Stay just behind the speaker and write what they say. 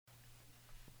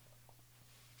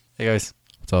Hey guys,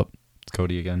 what's up? It's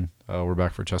Cody again. We're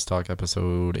back for Chess Talk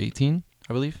episode 18,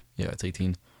 I believe. Yeah, it's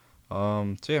 18.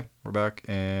 So yeah, we're back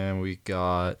and we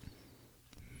got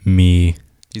Me.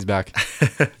 he's back.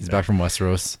 He's back from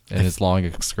Westeros and his long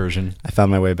excursion. I found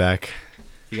my way back.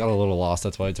 He got a little lost,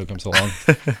 that's why it took him so long.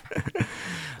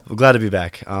 I'm glad to be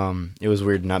back. It was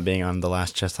weird not being on the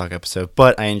last Chess Talk episode,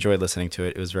 but I enjoyed listening to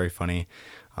it. It was very funny.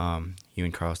 You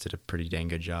and Carlos did a pretty dang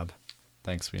good job.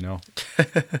 Thanks, we know.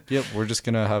 Yep, we're just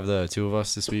gonna have the two of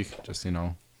us this week. Just,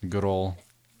 good old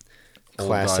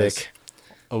Classic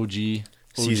guys. OG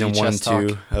season 1 Chess and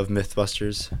Talk. 2 of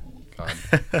Mythbusters.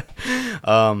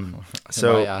 God.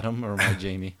 So Am I Adam or am I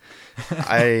Jamie?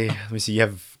 let me see. You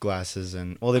have glasses,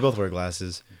 and they both wear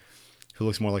glasses. Who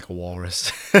looks more like a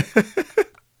walrus?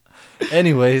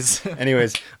 Anyways,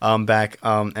 back.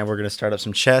 And we're gonna start up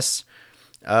some chess.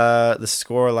 The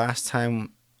score last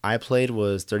time I played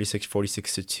was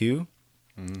 36-46 to 2.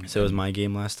 So it was my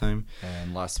game last time.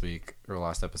 And last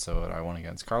episode, I won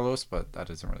against Carlos, but that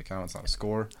doesn't really count. It's not a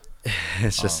score.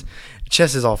 It's just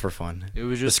chess is all for fun. It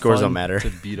was just the scores fun don't matter.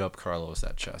 to beat up Carlos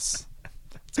at chess.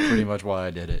 That's pretty much why I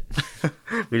did it.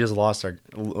 We just lost our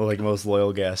most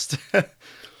loyal guest.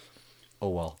 Oh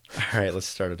well. All right, let's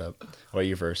start it up. What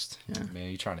you first? Yeah. Man,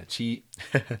 you trying to cheat?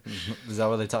 Is that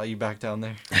what they taught you back down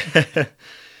there?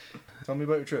 Tell me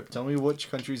about your trip. Tell me which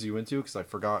countries you went to, because I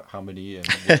forgot how many and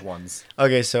which ones.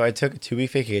 Okay, so I took a 2-week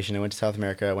vacation. I went to South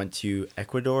America. I went to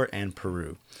Ecuador and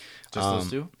Peru. Just those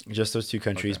two? Just those two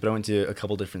countries, Okay. but I went to a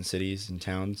couple different cities and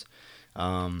towns.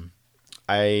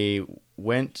 I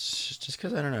went just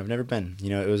because I don't know. I've never been.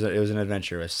 It was an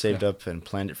adventure. I saved up and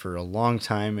planned it for a long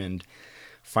time and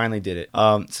finally did it.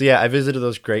 So yeah, I visited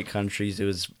those great countries. It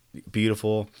was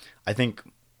beautiful. I think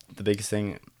the biggest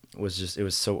thing was it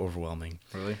was so overwhelming.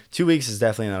 Really? 2 weeks is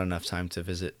definitely not enough time to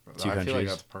visit two I countries. feel like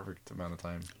that's the perfect amount of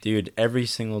time. Dude, every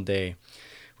single day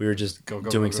we were just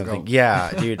doing something. Go.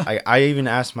 Yeah, dude. I even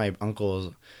asked my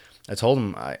uncles. I told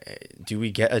him, do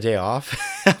we get a day off?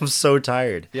 I'm so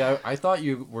tired. Yeah, I thought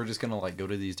you were just going to go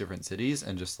to these different cities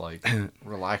and just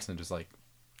relax and just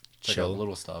check out Chill.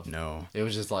 little stuff. No. It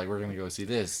was just we're going to go see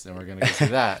this and we're going to go see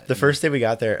that. The first day we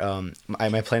got there,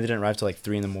 my plane didn't arrive till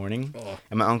 3 a.m. Oh.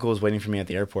 And my uncle was waiting for me at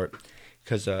the airport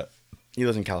because he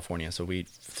lives in California, so we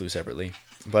flew separately.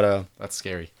 But That's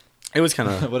scary. it was kind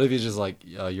of... What if he's just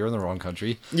you're in the wrong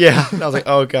country? Yeah, I was like,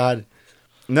 oh, God.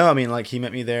 No, I mean, he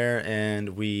met me there,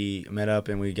 and we met up,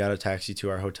 and we got a taxi to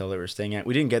our hotel that we were staying at.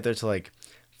 We didn't get there till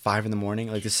 5 in the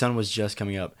morning. The sun was just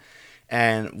coming up.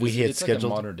 And we had scheduled... It's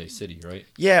like a modern day city, right?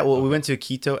 Yeah, well, we went to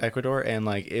Quito, Ecuador, and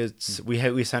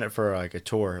we signed up for a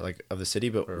tour of the city,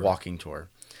 but walking tour.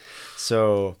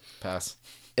 So Pass.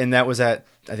 and that was at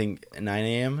I think 9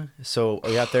 a.m. So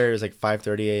we got there. It was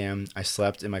 5:30 a.m. I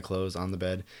slept in my clothes on the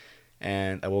bed,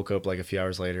 and I woke up a few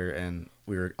hours later, and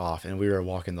we were off, and we were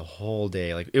walking the whole day.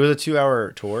 It was a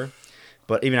 2-hour tour,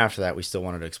 but even after that, we still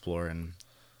wanted to explore and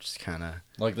just kind of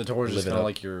The tour is just live it kind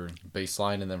up. of your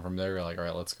baseline, and then from there you're all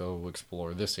right, let's go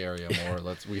explore this area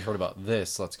more. We heard about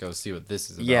this, let's go see what this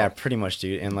is about. Yeah, pretty much,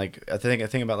 dude. And I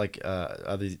think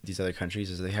about these other countries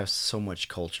is they have so much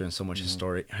culture and so much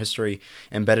history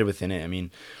embedded within it. I mean,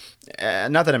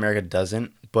 not that America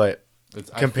doesn't, but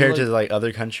compared to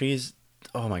other countries,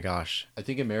 oh my gosh. I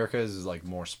think America is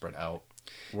more spread out,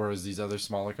 whereas these other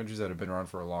smaller countries that have been around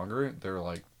for longer, they're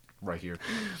right here.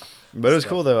 But it was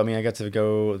cool though. I mean, I got to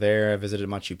go there. I visited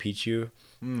Machu Picchu.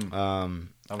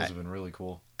 That must have been really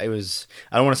cool. It was.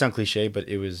 I don't want to sound cliche, but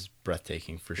it was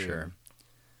breathtaking for sure.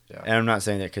 Yeah. And I'm not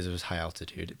saying that because it was high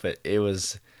altitude, but it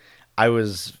was. It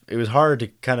was hard to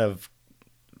kind of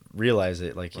realize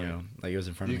it, it was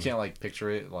in front of me. You can't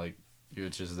picture it you're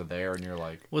just there and you're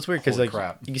Well, it's weird because holy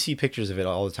crap. you can see pictures of it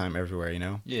all the time, everywhere.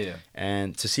 Yeah.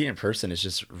 And to see it in person is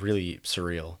just really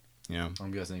surreal.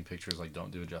 I'm guessing pictures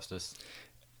don't do it justice.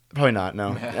 Probably not.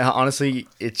 No, honestly,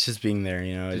 it's just being there.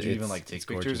 Did you even take pictures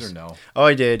gorgeous. or no? Oh,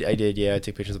 I did. Yeah, I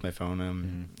took pictures with my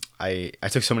phone. I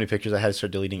took so many pictures I had to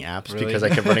start deleting apps Really? because I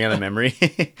kept running out of memory.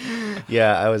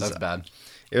 Yeah, I was. That's bad.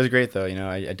 It was great though.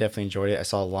 I definitely enjoyed it. I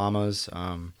saw llamas.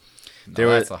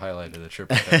 That's the highlight of the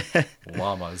trip. Right?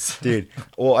 Llamas, Dude.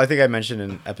 Well, I think I mentioned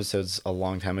in episodes a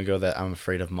long time ago that I'm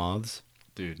afraid of moths.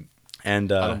 dude.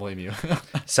 And I don't blame you.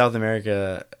 South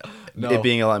America, No. it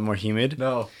being a lot more humid,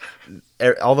 No.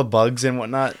 all the bugs and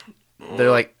whatnot,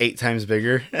 they're 8 times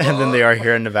bigger than they are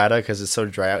here in Nevada because it's so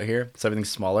dry out here. So everything's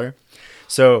smaller.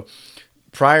 So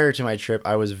prior to my trip,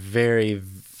 I was very,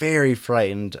 very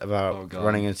frightened about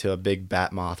running into a big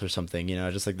bat moth or something,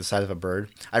 just the size of a bird.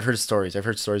 I've heard stories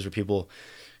where people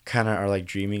kind of are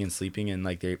dreaming and sleeping and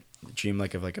dream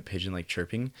like of like a pigeon like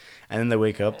chirping, and then they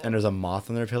wake up and there's a moth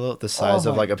on their pillow the size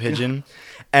Oh of my like a pigeon,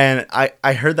 and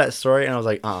I heard that story and I was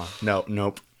like, no,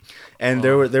 nope. And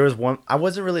there was one. I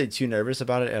wasn't really too nervous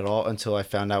about it at all until I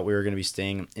found out we were going to be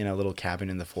staying in a little cabin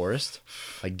in the forest,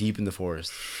 like deep in the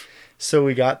forest. So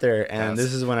we got there, and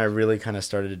this is when I really kind of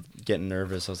started getting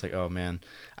nervous. I was like, oh man,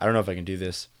 I don't know if I can do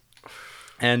this.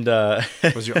 And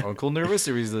was your uncle nervous,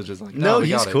 or was he just like, no,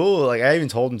 he's cool. Like I even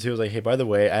told him too. I was like, hey, by the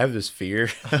way, I have this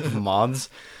fear of moths.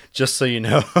 Just so you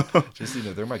know. Just so you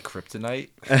know, they're my kryptonite.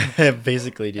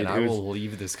 Basically, dude. And I will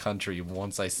leave this country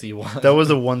once I see one. That was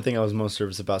the one thing I was most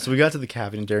nervous about. So we got to the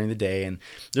cabin during the day, and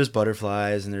there's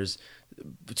butterflies, and there's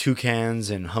toucans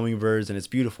and hummingbirds, and it's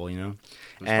beautiful, you know?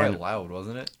 It was probably loud,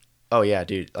 wasn't it? Oh, yeah,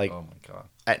 dude. Like, oh, my God.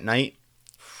 At night,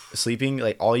 sleeping,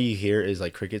 like, all you hear is,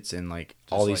 like, crickets and, like,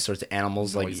 just all these sorts of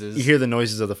animals. Noises. Like, you hear the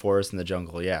noises of the forest and the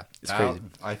jungle. Yeah, it's crazy.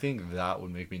 I think that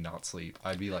would make me not sleep.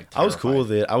 I'd be, like, terrified. I was cool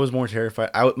with it. I was more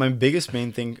terrified. My biggest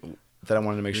main thing that I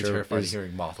wanted to make sure terrified is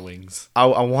hearing moth wings. I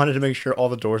wanted to make sure all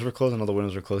the doors were closed and all the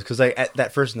windows were closed. Because, like, at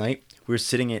that first night, we were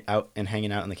sitting out and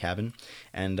hanging out in the cabin.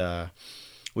 And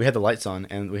we had the lights on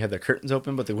and we had the curtains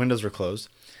open, but the windows were closed.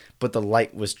 But the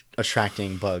light was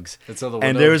attracting bugs.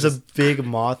 And there was a big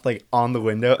moth like on the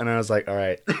window, and I was like, all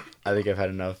right, I think I've had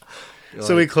enough.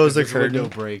 So we closed the curtain. Window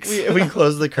breaks. We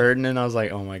closed the curtain, and I was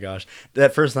like, oh my gosh.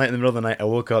 That first night in the middle of the night, I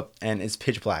woke up and it's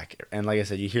pitch black. And like I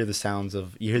said, you hear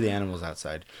the animals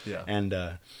outside. Yeah. And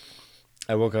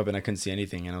I woke up and I couldn't see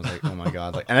anything, and I was like, oh my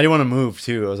God. Like, and I didn't want to move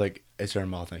too. I was like, is there a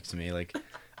moth next to me? Like,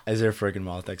 is there a friggin'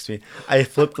 moth next to me? I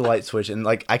flipped the light switch, and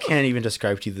like, I can't even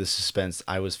describe to you the suspense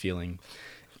I was feeling.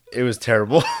 It was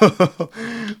terrible.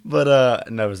 But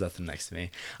there was nothing next to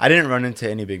me. I didn't run into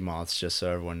any big moths, just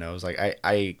so everyone knows. Like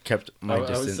I kept my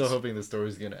distance. I was still hoping the story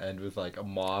was gonna end with like a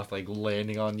moth like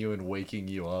landing on you and waking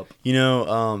you up. You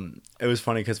know, it was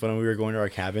funny because when we were going to our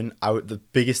cabin, the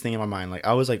biggest thing in my mind, like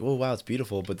I was like, oh wow, it's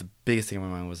beautiful, but the biggest thing in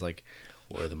my mind was like,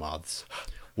 where are the moths?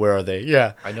 Where are they?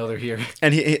 Yeah, I know they're here.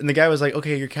 And and the guy was like,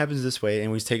 okay, your cabin's this way, and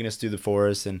he was taking us through the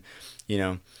forest, and you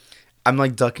know, I'm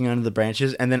like ducking under the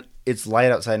branches, and then it's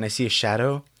light outside, and I see a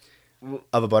shadow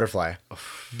of a butterfly,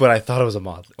 but I thought it was a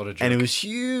moth. What a jerk. And it was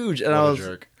huge, and I was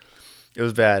jerk. It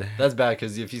was bad. That's bad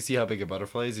because if you see how big a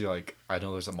butterfly is, you're like, I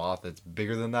know there's a moth that's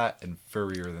bigger than that and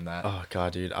furrier than that. Oh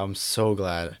God, dude, I'm so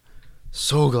glad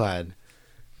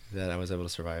that I was able to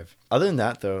survive. Other than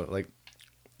that, though, like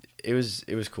it was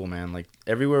cool, man. Like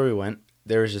everywhere we went,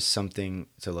 there was just something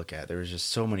to look at. There was just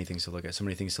so many things to look at, so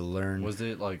many things to learn. Was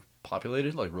it like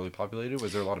populated, like really populated?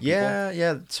 Was there a lot of people?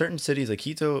 Yeah. Certain cities like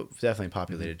Quito, definitely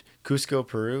populated. Mm-hmm. Cusco,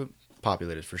 Peru,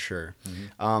 populated for sure.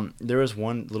 Mm-hmm. There was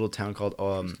one little town called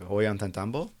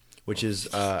Ollantaytambo, which is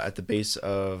at the base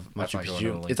of Machu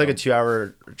Picchu. It's like a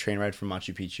 2-hour train ride from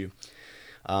Machu Picchu.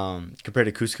 Compared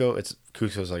to Cusco,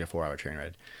 Cusco's like a 4-hour train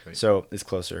ride, right. So it's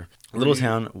closer. Little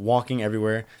town, walking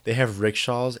everywhere. They have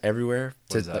rickshaws everywhere.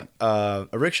 What is that? A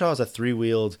rickshaw is a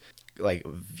 3-wheeled like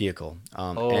vehicle,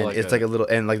 and like it's like a little,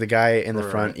 and like the guy in the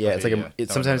front, it's like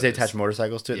sometimes they attach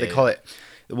motorcycles to it. They call it,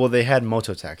 well, they had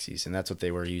moto taxis, and that's what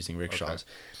they were using, rickshaws.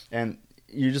 Okay. And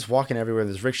you're just walking everywhere.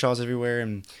 There's rickshaws everywhere,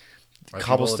 and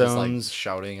cobblestones, just, like,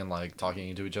 shouting and like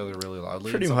talking to each other really loudly.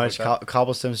 Pretty much like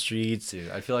cobblestone streets. Dude,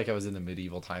 I feel like I was in the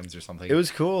medieval times or something. It was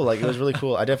cool. Like it was really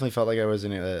cool. I definitely felt like I was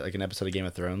in like an episode of Game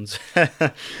of Thrones,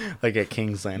 like at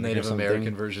King's Landing, Native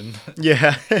American version.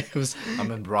 Yeah, it was. I'm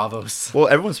in Bravos. Well,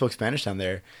 everyone spoke Spanish down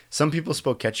there. Some people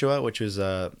spoke Quechua, which was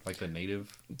like the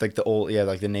native, like the old,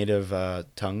 like the native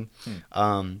tongue.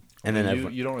 And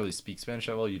then you don't really speak Spanish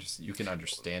that well. You can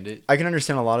understand it. I can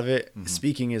understand a lot of it. Mm-hmm.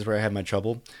 Speaking is where I had my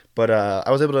trouble, but I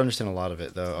was able to understand a lot of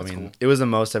it though. That's cool. It was the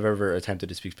most I've ever attempted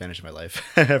to speak Spanish in my life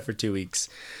for 2 weeks.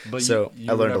 But so you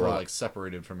I learned were never, a lot. Like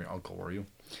separated from your uncle, were you?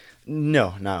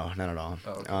 No, not at all.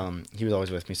 Oh, okay. He was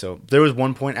always with me. So there was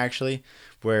one point actually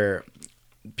where,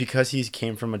 because he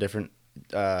came from a different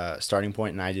starting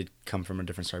point, and I did come from a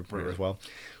different starting point as well.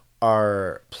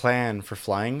 Our plan for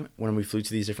flying when we flew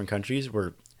to these different countries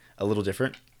were a little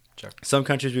different. Check. Some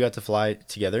countries we got to fly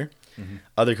together. Mm-hmm.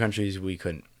 Other countries we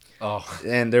couldn't. Oh.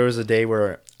 And there was a day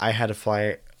where I had to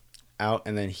fly out,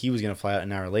 and then he was going to fly out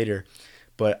an hour later.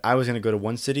 But I was going to go to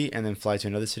one city and then fly to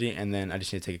another city, and then I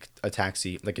just need to take a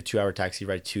taxi, like a 2-hour taxi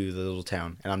ride to the little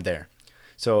town, and I'm there.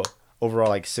 So overall,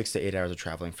 like 6 to 8 hours of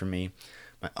traveling for me.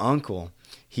 My uncle,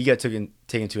 he got taken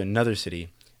to another city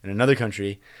in another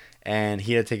country, and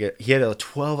he had a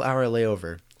 12-hour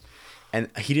layover, and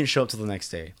he didn't show up till the next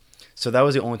day. So that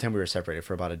was the only time we were separated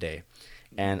for about a day.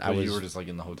 And you were just like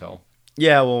in the hotel?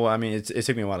 Yeah, well, I mean, it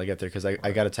took me a while to get there because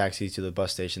I got a taxi to the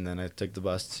bus station, then I took the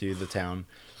bus to the town,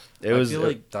 It was I feel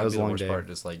like it that'd was be a the long worst day. part,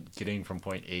 just like getting from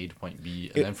point A to point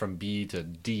B, and then from B to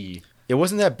D. It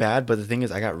wasn't that bad, but the thing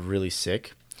is, I got really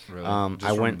sick. Really, I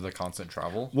from went the constant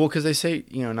travel. well because they say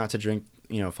not to drink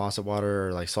faucet water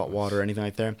or like salt water or anything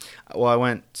like that. Well, I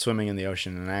went swimming in the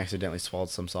ocean and I accidentally swallowed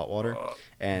some salt water,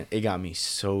 and it got me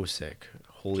so sick.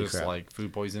 Holy Just crap! like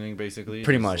food poisoning, basically.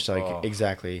 Pretty Just, much, like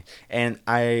exactly. And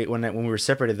when we were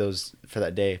separated those for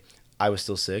that day, I was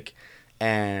still sick,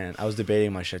 and I was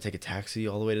debating, like, should I take a taxi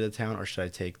all the way to the town or should I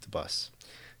take the bus?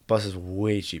 Bus is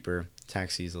way cheaper.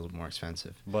 Taxi is a little more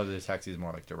expensive. But the taxi is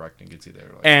more like direct and gets you there.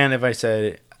 Like, And if I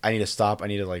said I need to stop, I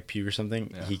need to like puke or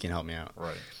something, Yeah. he can help me out.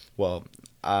 right. Well,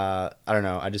 I don't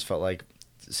know. I just felt like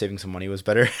saving some money was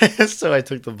better, so I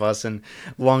took the bus, and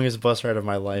longest bus ride of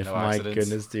my life. No My accidents?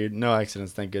 goodness, dude, no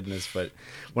accidents, thank goodness. But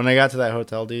when I got to that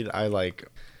hotel, dude, I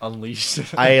Unleashed.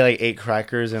 ate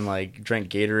crackers and like drank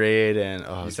Gatorade, and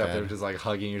You it's sat there bad. just like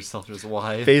hugging yourself, just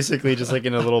why? Basically just like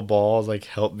in a little ball, I was like,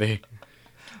 help me.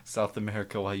 South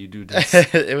America, why you do this?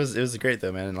 it was great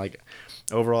though, man. And like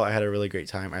overall, I had a really great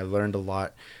time. I learned a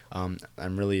lot. I'm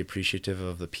really appreciative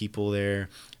of the people there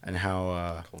and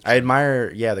how Culture. I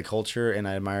admire the culture, and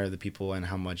I admire the people and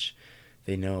how much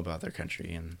they know about their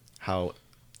country and how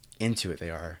into it they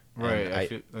are.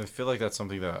 Right. And I feel like that's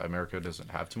something that America doesn't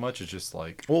have too much. It's just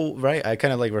like well, right. I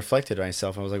kind of like reflected on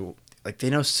myself. I was like they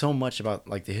know so much about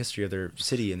like the history of their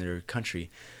city and their country.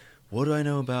 What do I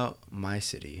know about my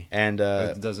city? And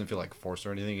it doesn't feel like forced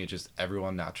or anything. It's just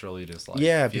everyone naturally just like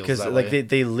yeah, feels because that like way.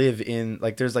 they live in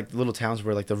like there's like little towns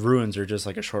where like the ruins are just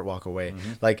like a short walk away.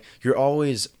 Mm-hmm. Like you're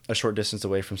always a short distance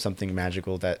away from something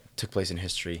magical that took place in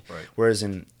history. Right. Whereas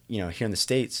in here in the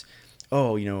States, I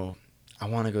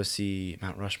want to go see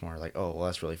Mount Rushmore. Like, oh well,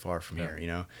 that's really far from Yeah.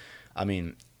 here. I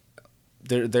mean,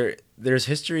 there's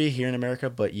history here in America,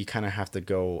 but you kind of have to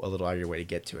go a little out of your way to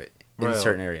get to it in Right,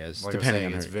 certain areas, like depending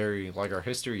saying, on it's her. very like our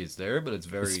history is there, but it's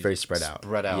very spread out.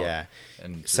 Spread out. Yeah.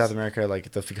 And just, South America,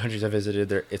 like the countries I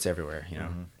visited, it's everywhere,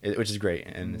 which is great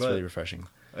and it's But- really refreshing.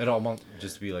 It almost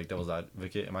just to be like devil's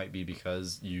advocate. It might be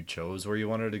because you chose where you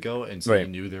wanted to go, and so Right. you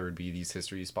knew there would be these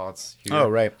history spots here. Oh,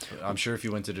 right. I'm sure if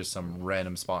you went to just some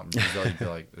random spot in Brazil, you'd be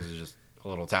like, "This is just a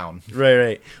little town."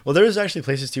 Right. Well, there was actually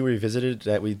places too where we visited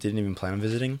that we didn't even plan on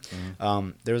visiting.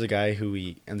 Mm-hmm. There was a guy who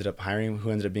we ended up hiring who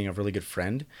ended up being a really good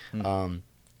friend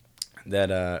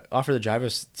that offered to drive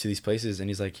us to these places. And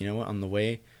he's like, you know what, on the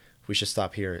way, we should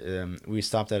stop here. We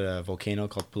stopped at a volcano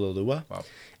called Pululua. Wow.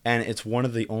 And it's one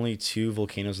of the only 2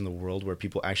 volcanoes in the world where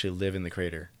people actually live in the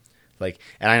crater. Like,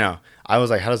 and I know, I was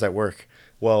like, how does that work?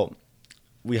 Well,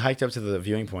 we hiked up to the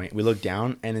viewing point. We looked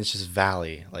down, and it's just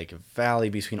valley, like a valley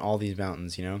between all these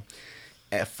mountains,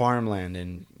 farmland,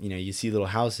 and you see little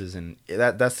houses, and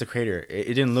that's the crater. It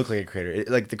didn't look like a crater.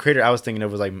 Like the crater I was thinking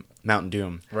of was like Mountain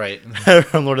Doom Right.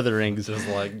 from Lord of the Rings. Just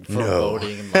like No.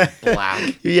 foreboding and like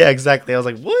black. Yeah, exactly. I was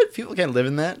like, what? People can't live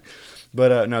in that?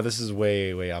 But no, this is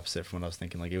way, way opposite from what I was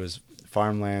thinking. Like it was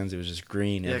farmlands. It was just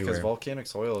green Yeah, because everywhere. volcanic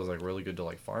soil is like really good to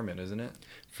like farm in, isn't it?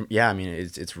 I mean,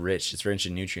 it's rich. It's rich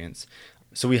in nutrients.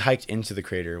 So we hiked into the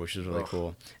crater, which was really Ugh.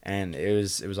 cool, and it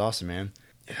was awesome, man.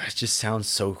 It just sounds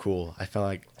so cool. I felt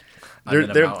like I'm in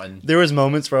a mountain. there was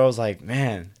moments where I was like,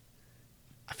 man,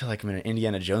 I feel like I'm in an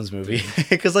Indiana Jones movie,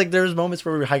 because like there was moments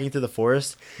where we were hiking through the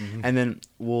forest, and then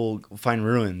we'll find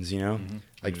ruins, like You're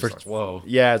for just like, whoa,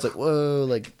 yeah, it's like whoa,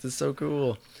 like this is so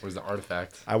cool. where's the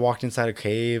artifact? I walked inside a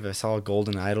cave. I saw a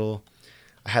golden idol.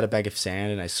 I had a bag of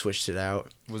sand and I switched it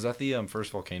out. Was that the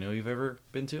first volcano you've ever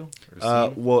been to? Or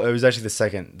seen? Well, it was actually the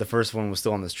second. The first one was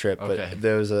still on this trip, Okay. but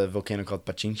there was a volcano called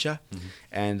Pachincha,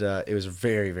 and it was a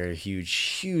very, very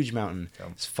huge mountain. Yeah.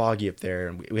 It's foggy up there,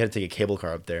 and we had to take a cable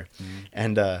car up there.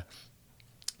 And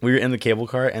we were in the cable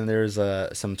car, and there was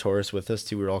some tourists with us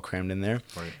too. We were all crammed in there,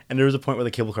 Right. and there was a point where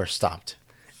the cable car stopped,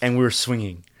 and we were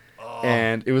swinging. Oh.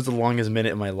 And it was the longest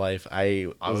minute of my life. I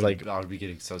was like, I would be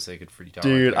getting so sick and freaked out.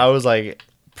 dude, right I was like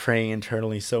praying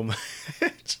internally so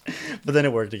much, but then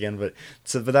it worked again. But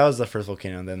that was the first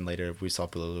volcano, and then later we saw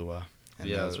Pululua, and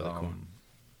yeah, that was really cool.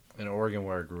 In Oregon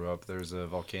where I grew up, there's a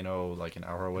volcano like an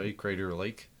hour away, Crater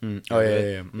Lake. Oh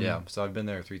yeah. Yeah, so I've been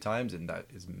there 3 times, and that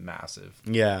is massive.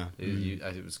 Yeah.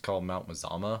 It was called Mount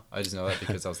Mazama. I just know that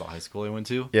because that was the high school I went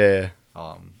to. Yeah.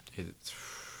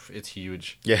 It's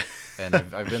huge. Yeah. And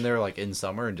I've been there like in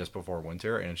summer and just before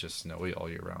winter, and it's just snowy all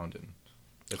year round, and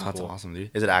it's That's cool. awesome,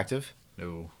 dude. Is it active?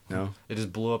 No, No. it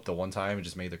just blew up the one time. It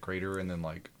just made the crater, and then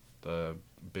like the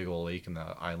big old lake and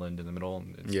the island in the middle,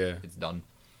 and it's done.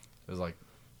 It was like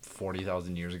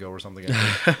 40,000 years ago or something. I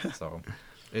think. So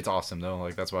it's awesome though.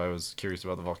 Like that's why I was curious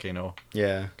about the volcano,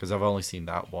 Yeah. because I've only seen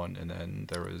that one, and then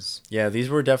there was Yeah, these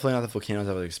were definitely not the volcanoes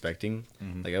I was expecting.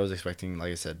 Mhm. Like I was expecting,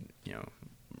 like I said,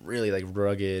 really like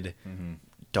rugged,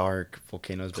 dark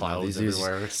volcanoes. But Clouds no,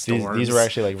 everywhere. These were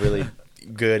actually like really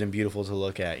good and beautiful to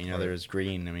look at. You know, there was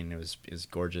green. I mean, it was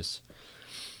gorgeous.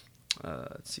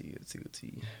 Let's see.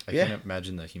 I can't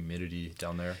imagine the humidity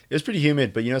down there. It was pretty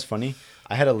humid, but you know what's funny?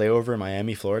 I had a layover in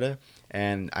Miami, Florida,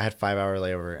 and I had 5-hour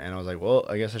layover, and I was like, well,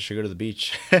 I guess I should go to the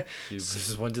beach. You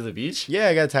just went to the beach? Yeah,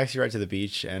 I got a taxi ride to the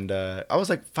beach, and I was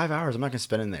like, 5 hours. I'm not gonna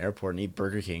spend it in the airport and eat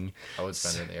Burger King. I would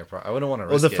spend it in the airport. I wouldn't want to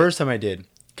risk it. Well, the it. first time I did,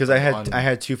 because I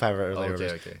had 2 5-hour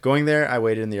layovers. Okay. Going there, I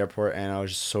waited in the airport, and I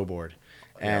was just so bored.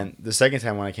 And the second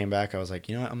time when I came back, I was like,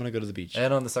 you know what? I'm gonna go to the beach.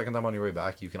 And on the second time on your way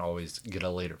back, you can always get a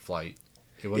later flight.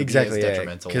 Exactly,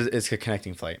 because it's a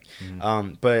connecting flight.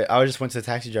 But I just went to the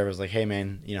taxi driver. I was like, "Hey,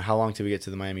 man, you know, how long till we get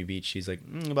to the Miami beach?" He's like,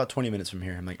 "About 20 minutes from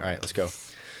here." I'm like, "All right, let's go."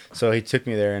 So he took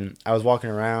me there, and I was walking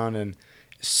around, and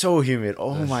so humid.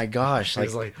 Oh my gosh!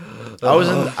 Like I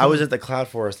was at the cloud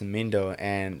forest in Mindo,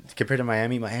 and compared to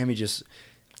Miami just.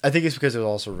 I think it's because it was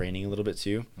also raining a little bit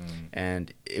too,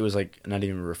 and it was like not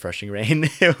even refreshing rain.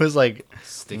 It was like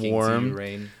sticking warm to you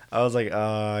rain. I was like,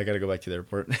 I gotta go back to the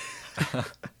airport.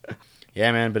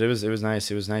 Yeah, man, but it was nice.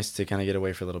 It was nice to kind of get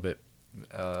away for a little bit.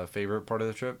 Favorite part of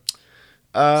the trip?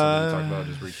 Something to talk about.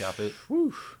 Just recap it.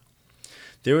 Whew.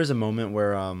 There was a moment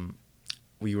where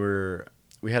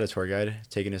we had a tour guide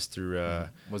taking us through.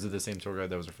 Was it the same tour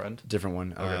guide that was a friend? Different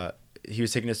one. Okay. He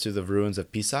was taking us to the ruins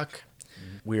of Pisac.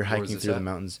 We were hiking through the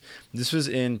mountains. This was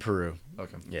in Peru.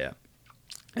 Okay. Yeah.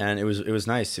 And it was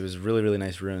nice. It was really, really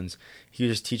nice ruins. He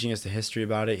was just teaching us the history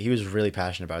about it. He was really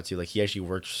passionate about it too. Like he actually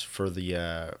works for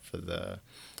the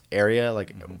area,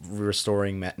 like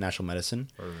restoring natural medicine.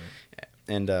 Right.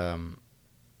 And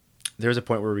there was a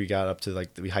point where we got up to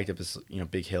we hiked up this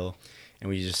big hill, and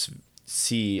we just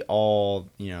see all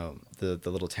the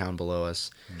little town below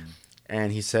us.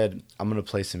 And he said, "I'm gonna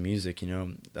play some music.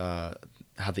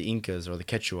 How the Incas or the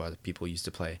Quechua people used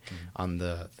to play on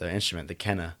the instrument, the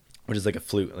quena." Which is like a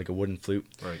flute, like a wooden flute.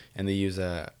 Right. And they use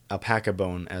a alpaca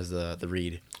bone as the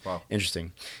reed. Wow.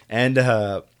 Interesting. And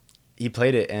he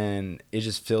played it, and it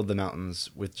just filled the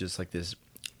mountains with just like this,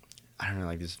 I don't know,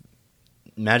 like this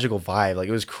magical vibe. Like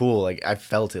it was cool. Like I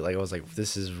felt it. Like I was like,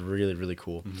 this is really, really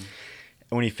cool. And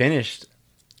when he finished,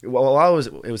 while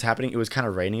it was happening, it was kind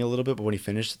of raining a little bit, but when he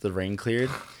finished, the rain cleared.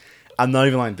 I'm not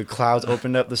even lying. The clouds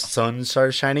opened up, the sun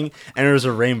started shining, and there was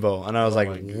a rainbow. And I was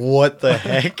what the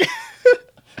heck?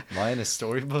 Mine a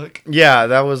storybook. Yeah,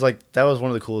 that was one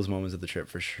of the coolest moments of the trip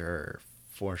for sure.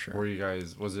 Were you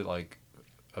guys? Was it like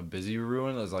a busy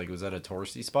ruin? Was that a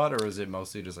touristy spot, or was it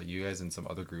mostly just like you guys and some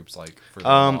other groups like? For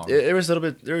it was a little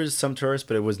bit. There was some tourists,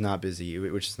 but it was not busy,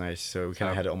 which is nice. So we kind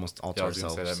of had it almost all to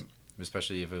ourselves. I was gonna say that,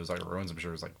 especially if it was like ruins. I'm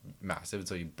sure it was like massive,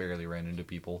 so you barely ran into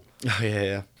people. Oh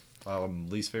yeah.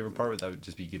 Least favorite part would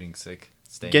just be getting sick.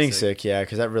 Getting sick, yeah,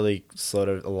 because that really slowed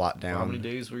a lot down. How many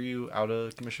days were you out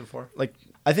of commission for? Like,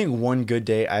 I think one good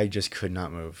day I just could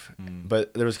not move,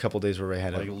 but there was a couple days where I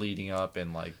had leading up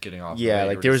and like getting off. Yeah,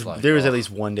 like there was at least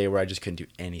one day where I just couldn't do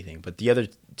anything. But the other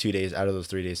 2 days out of those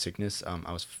 3 days sickness,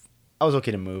 I was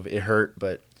okay to move. It hurt,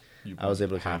 but I was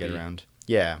able to kind of get around.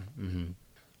 Yeah.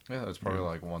 Yeah, it's probably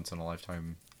like once in a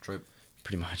lifetime trip.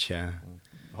 Pretty much, yeah.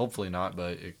 Hopefully not,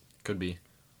 but it could be.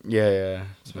 Yeah.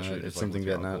 It's something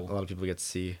that not a lot of people get to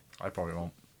see. I probably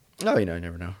won't. No, you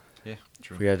never know. Yeah,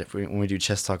 true. When we do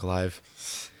Chess Talk Live,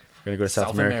 we're gonna go to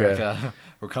South America.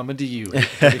 We're coming to you.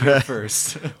 Here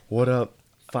first. What up,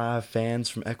 5 fans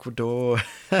from Ecuador?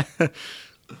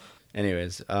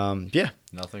 Anyways, yeah.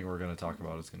 Nothing we're gonna talk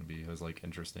about is gonna be as like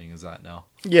interesting as that now.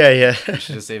 Yeah. We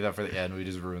should just save that for the end. We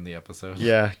just ruined the episode.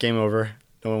 Yeah, game over.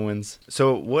 No one wins.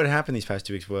 So, what happened these past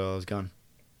 2 weeks while I was gone?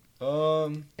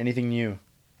 Anything new?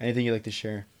 Anything you'd like to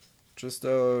share? Just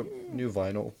new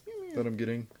vinyl that I'm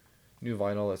getting. New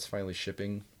vinyl that's finally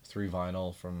shipping. 3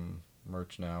 vinyl from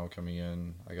merch now coming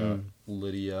in. I got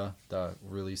Lydia, that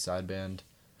really sad band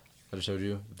that I showed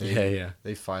you.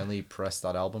 They finally pressed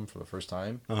that album for the first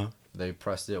time. They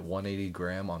pressed it 180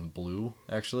 gram on blue,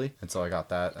 actually. And so I got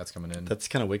that. That's coming in. That's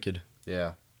kind of wicked.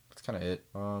 Yeah. That's kind of it.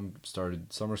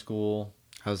 Started summer school.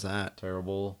 How's that?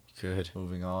 Terrible. Good.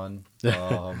 Moving on.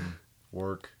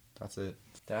 Work. That's it.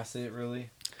 That's it, really.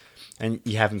 And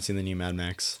you haven't seen the new Mad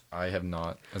Max? I have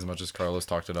not. As much as Carlos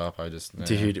talked it up, I just...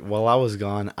 Dude, while I was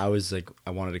gone, I was like,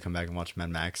 I wanted to come back and watch Mad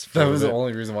Max. That was the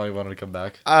only reason why you wanted to come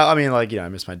back? I mean, like, I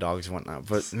miss my dogs and whatnot.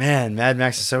 But, man, Mad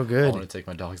Max is so good. I want to take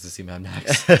my dogs to see Mad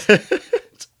Max.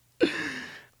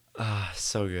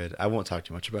 So good. I won't talk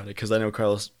too much about it because I know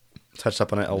Carlos touched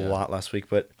up on it a lot last week.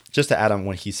 But just to add on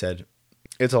what he said,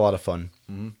 it's a lot of fun.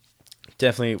 Mm-hmm.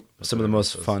 Definitely some of the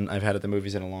most fun I've had at the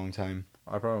movies in a long time.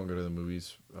 I probably won't go to the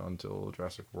movies until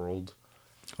Jurassic World.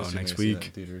 Next week.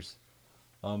 In theaters.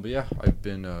 But yeah, I've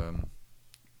been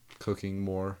cooking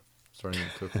more, starting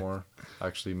to cook more. I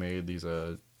actually made these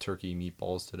turkey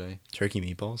meatballs today. Turkey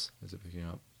meatballs? Is it picking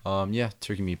up? Yeah,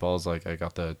 turkey meatballs. Like I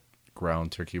got the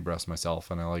ground turkey breast myself,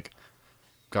 and I like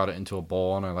got it into a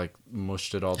bowl, and I like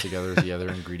mushed it all together with the other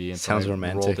ingredients. Sounds and I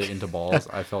romantic. Rolled it into balls.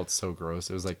 I felt so gross.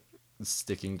 It was like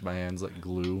sticking to my hands like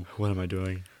glue. What am I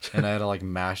doing? And I had to like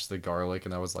mash the garlic,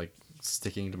 and I was like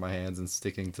sticking to my hands and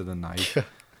sticking to the knife.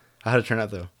 How did it turn out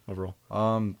though, overall?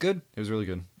 Good. It was really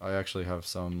good. I actually have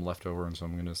some left over, and so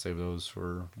I'm gonna save those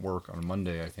for work on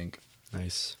Monday, I think.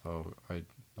 Nice. So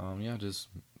yeah, just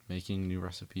making new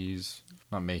recipes.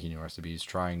 Not making new recipes,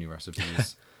 trying new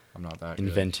recipes. I'm not that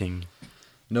Inventing. Good.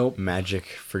 Nope. Magic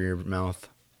for your mouth.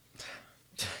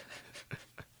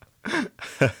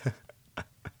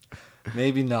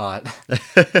 Maybe not.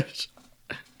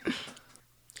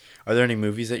 Are there any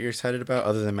movies that you're excited about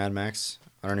other than Mad Max?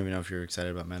 I don't even know if you're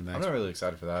excited about Mad Max. I'm not really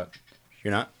excited for that.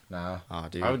 You're not? Nah. Oh,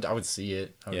 dude. I would see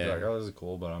it. I would be like, oh, this is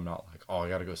cool, but I'm not like, oh, I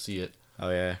gotta go see it. Oh,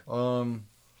 yeah.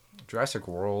 Jurassic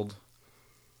World.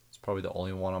 It's probably the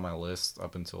only one on my list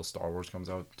up until Star Wars comes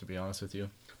out, to be honest with you.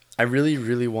 I really,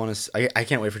 really want to... I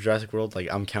can't wait for Jurassic World. Like,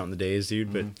 I'm counting the days, dude.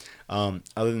 Mm-hmm. But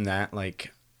other than that,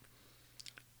 like,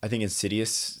 I think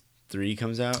Insidious 3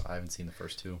 comes out. I haven't seen the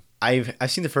first two. I've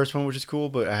seen the first one, which is cool,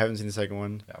 but I haven't seen the second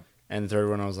one. Yeah. And the third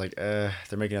one, I was like, they're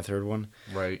making a third one.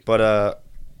 Right. But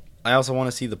I also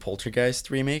want to see the Poltergeist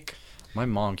remake. My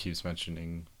mom keeps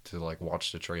mentioning to, like,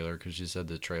 watch the trailer because she said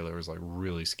the trailer was, like,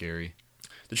 really scary.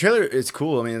 The trailer is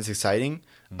cool. I mean, it's exciting.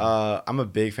 Mm-hmm. I'm a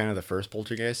big fan of the first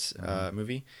Poltergeist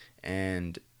movie.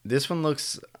 And this one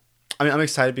looks... I mean, I'm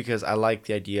excited because I like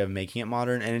the idea of making it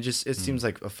modern. And it seems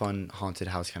like a fun haunted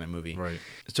house kind of movie. Right.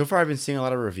 So far, I've been seeing a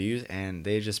lot of reviews, and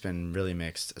they've just been really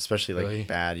mixed. Especially, like, really?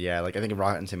 Bad. Yeah, like, I think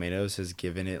Rotten Tomatoes has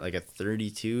given it, like, a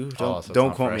 32.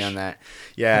 Don't quote me on that.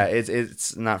 Yeah,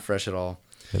 it's not fresh at all.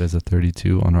 It is a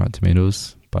 32 on Rotten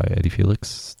Tomatoes by Eddie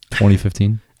Felix,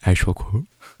 2015. Actual quote.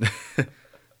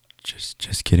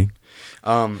 Just kidding.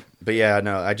 But yeah,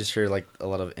 no, I just hear like a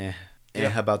lot of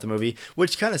about the movie,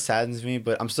 which kind of saddens me.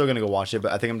 But I'm still gonna go watch it.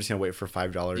 But I think I'm just gonna wait for $5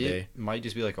 a day. It might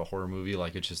just be like a horror movie.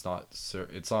 Like it's just not.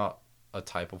 It's not a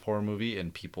type of horror movie,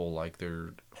 and people like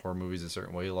their horror movies a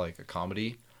certain way, like a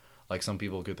comedy. Like some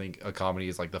people could think a comedy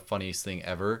is like the funniest thing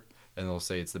ever, and they'll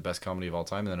say it's the best comedy of all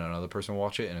time. And then another person will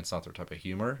watch it, and it's not their type of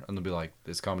humor, and they'll be like,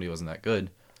 "This comedy wasn't that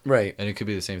good." Right. And it could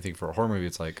be the same thing for a horror movie.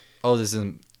 It's like, oh, this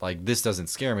isn't like this doesn't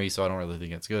scare me, so I don't really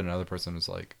think it's good. Another person is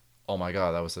like, oh my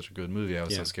god, that was such a good movie. I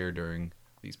was so scared during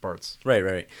these parts.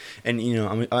 Right. And you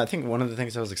know, I think one of the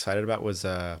things I was excited about was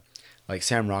like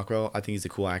Sam Rockwell. I think he's a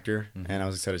cool actor, and I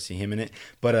was excited to see him in it.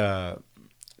 But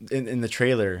in the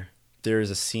trailer, there's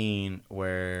a scene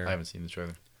where I haven't seen the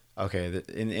trailer. Okay,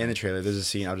 in the trailer, there's a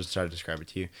scene. I'll just try to describe it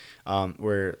to you,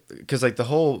 where because like the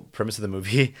whole premise of the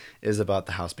movie is about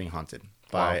the house being haunted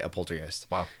by a poltergeist.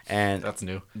 Wow. And that's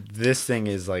new. This thing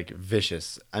is like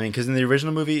vicious. I mean, because in the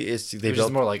original movie, it's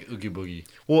more like Oogie Boogie.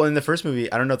 Well, in the first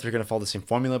movie, I don't know if they're gonna follow the same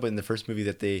formula, but in the first movie,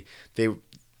 that they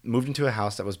moved into a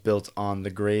house that was built on the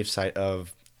grave site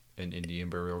of an Indian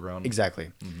burial ground.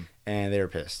 Exactly. Mm-hmm. And they were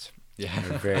pissed. Yeah, they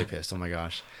were very pissed. Oh my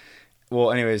gosh.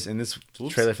 Well, anyways, in this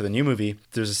trailer for the new movie,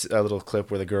 there's a little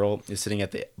clip where the girl is sitting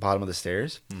at the bottom of the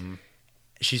stairs. Mm-hmm.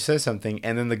 She says something,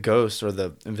 and then the ghost or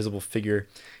the invisible figure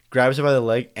grabs her by the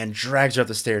leg and drags her up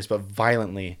the stairs, but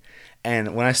violently.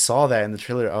 And when I saw that in the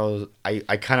trailer,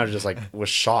 I kind of just like was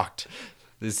shocked.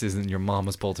 This isn't your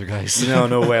mama's poltergeist.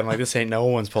 No way. I'm like, this ain't no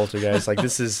one's poltergeist. Like,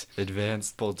 this is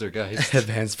advanced poltergeist.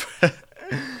 Advanced.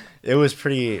 It was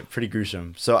pretty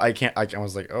gruesome. So I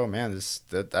was like, oh man,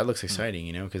 that looks exciting,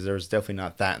 you know, because there was definitely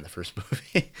not that in the first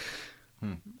movie.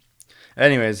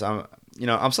 Anyways, I'm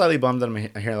slightly bummed that I'm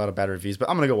hearing a lot of bad reviews, but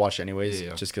I'm gonna go watch it anyways,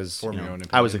 just because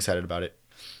I was excited about it.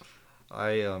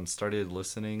 I started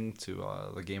listening to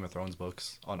the Game of Thrones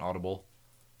books on Audible.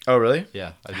 Oh really?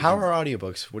 Yeah. How are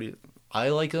audiobooks? I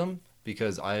like them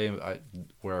because I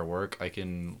where I work I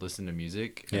can listen to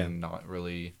music and not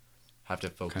really have to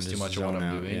focus too much on what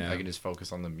I'm doing. I can just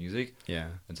focus on the music. Yeah.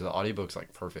 And so the audiobook's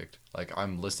like perfect. Like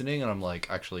I'm listening and I'm like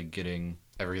actually getting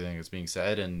everything that's being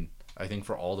said, and I think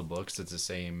for all the books it's the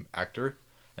same actor.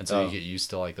 And so you get used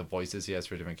to like the voices he has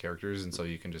for different characters, and so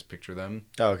you can just picture them.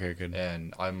 Oh, okay, good.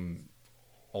 And I'm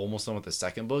almost done with the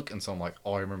second book, and so I'm like,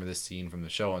 oh, I remember this scene from the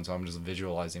show, and so I'm just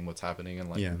visualizing what's happening and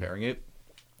like comparing it.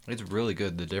 It's really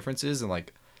good. The differences in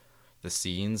like the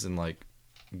scenes and like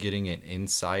getting an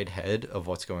inside head of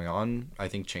what's going on, I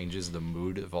think changes the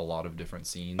mood of a lot of different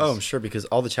scenes. Oh, I'm sure, because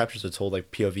all the chapters are told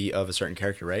like POV of a certain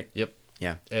character, right? Yep.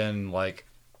 Yeah. And like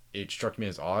it struck me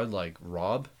as odd, like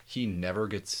Rob, he never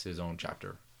gets his own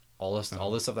chapter.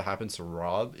 all this stuff that happens to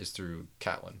Robb is through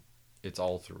Catelyn. It's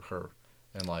all through her.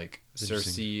 And like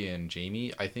Cersei and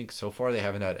Jaime, I think so far they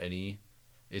haven't had any.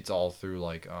 It's all through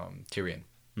like Tyrion.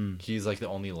 He's like the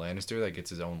only Lannister that gets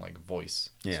his own like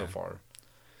voice so far.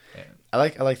 And I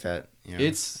like that. You know,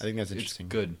 I think that's interesting.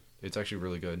 It's good. It's actually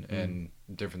really good and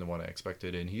different than what I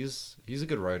expected. And he's a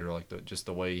good writer. Like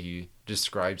the way he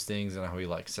describes things and how he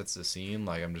like sets the scene.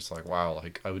 Like I'm just like, wow.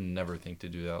 Like I would never think to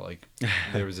do that. Like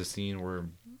there was a scene where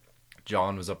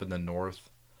Jon was up in the north,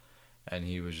 and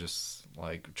he was just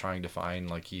like trying to find,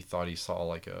 like he thought he saw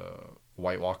like a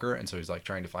White Walker, and so he's like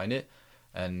trying to find it,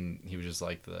 and he was just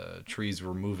like the trees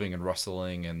were moving and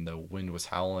rustling, and the wind was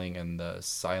howling, and the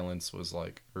silence was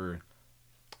like, or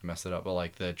I messed it up, but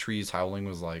like the trees howling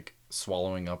was like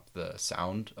swallowing up the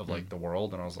sound of like the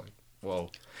world, and I was like, whoa,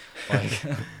 like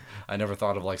I never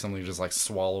thought of like something just like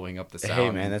swallowing up the sound.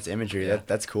 Hey man, that's imagery. Yeah.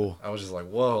 That's cool. I was just like,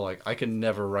 whoa, like I could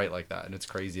never write like that, and it's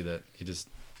crazy that he just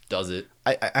does it.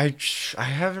 I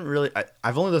haven't really.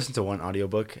 I've only listened to one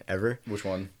audiobook ever. Which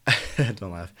one?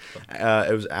 Don't laugh.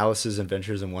 It was Alice's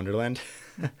Adventures in Wonderland.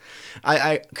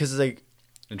 Because like,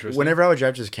 whenever I would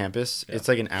drive to his campus, it's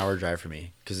like an hour drive for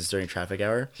me because it's during traffic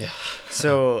hour. Yeah.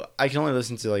 So I can only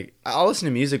listen to like, I'll listen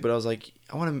to music, but I was like,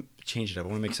 I want to change it up. I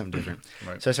want to make something different.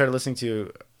 Right. So I started listening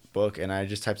to a book, and I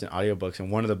just typed in audiobooks,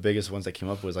 and one of the biggest ones that came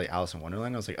up was like Alice in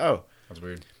Wonderland. I was like, oh, that's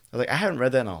weird. I was like, I haven't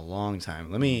read that in a long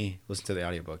time. Let me listen to the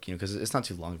audiobook, you know, because it's not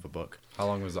too long of a book. How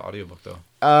long was the audiobook though?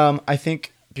 I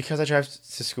think because I drive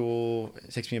to school,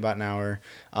 it takes me about an hour.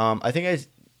 I think I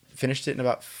finished it in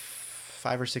about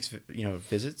 5 or 6,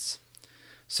 visits.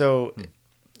 So,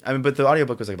 I mean, but the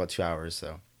audiobook was like about 2 hours,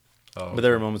 so. Oh, okay. But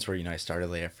there were moments where, I started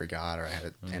late, I forgot, or I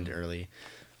had to end early.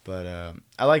 But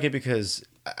I like it because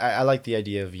I like the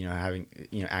idea of, having,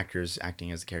 actors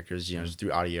acting as the characters, just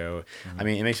through audio. I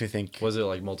mean, it makes me think. Was it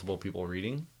like multiple people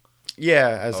reading? Yeah,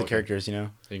 as the characters, So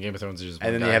in Game of Thrones, there's just one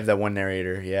and then guy. you have that one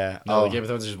narrator, yeah. No, in Game of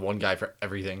Thrones, there's just one guy for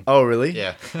everything. Oh, really?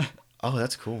 Yeah. Oh,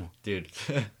 that's cool. Dude,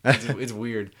 it's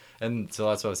weird. And so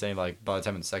that's what I was saying, like, by the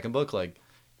time in the second book, like,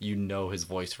 his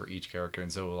voice for each character.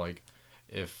 And so, like,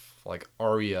 if, like,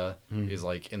 Arya is,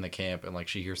 like, in the camp and, like,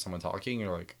 she hears someone talking,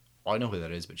 you're like, oh, I know who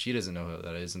that is, but she doesn't know who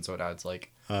that is. And so it adds,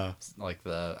 like I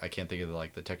can't think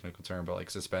of, the technical term, but,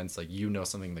 like, suspense. Like,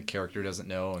 something the character doesn't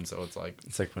know. And so it's, like...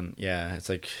 It's like when... Yeah, it's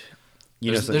like...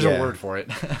 There's a word for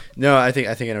it. No, I think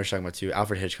I know what you're talking about, too.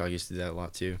 Alfred Hitchcock used to do that a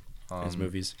lot, too, in his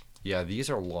movies. Yeah, these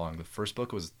are long. The first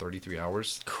book was 33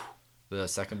 hours. The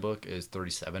second book is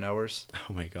 37 hours.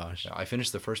 Oh my gosh. Yeah, I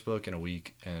finished the first book in a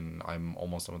week, and I'm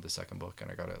almost done with the second book,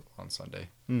 and I got it on Sunday.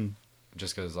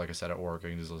 Just because, like I said, at work, I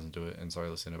can just listen to it, and so I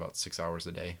listen to about 6 hours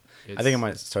a day. I think I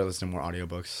might start listening to more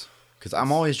audiobooks, because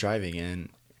I'm always driving, and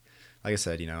like I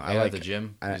said, I like... the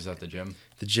gym. Just at the gym.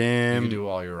 The gym. You can do it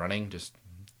while you're running, just...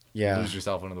 Yeah. Lose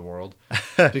yourself into the world.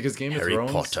 Because Game of Thrones,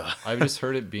 Potter. I've just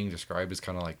heard it being described as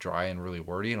kind of like dry and really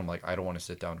wordy, and I'm like, I don't want to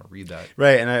sit down and read that.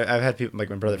 Right, and I've had people, like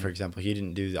my brother, for example, he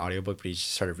didn't do the audiobook, but he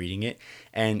just started reading it.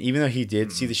 And even though he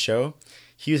did see the show,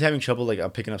 he was having trouble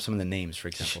like picking up some of the names, for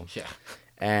example. Yeah.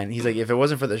 And he's like, if it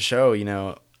wasn't for the show, he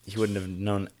wouldn't have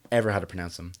known ever how to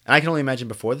pronounce them. And I can only imagine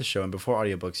before the show and before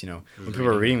audiobooks, when people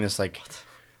are reading this, like...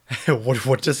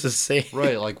 what does this say?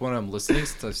 Right, like when I'm listening,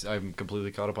 I'm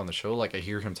completely caught up on the show. Like I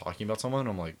hear him talking about someone,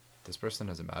 I'm like, this person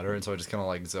doesn't matter, and so I just kind of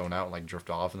like zone out and like drift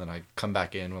off, and then I come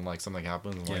back in when like something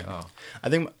happens. And like, oh. I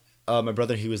think my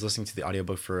brother, he was listening to the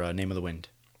audiobook for Name of the Wind.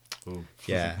 Ooh.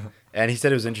 Yeah, and he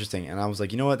said it was interesting, and I was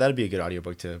like, you know what, that'd be a good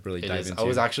audiobook to really dive into. I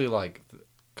was actually like,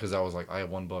 because I was like, I have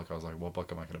one book. I was like, what book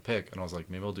am I gonna pick? And I was like,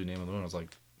 maybe I'll do Name of the Wind. I was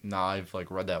like, nah, I've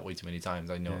like read that way too many times.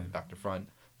 I know it back to front.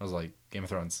 I was like, Game of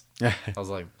Thrones. I was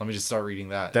like, let me just start reading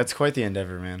that. That's quite the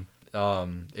endeavor, man.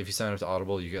 If you sign up to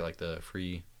Audible, you get like the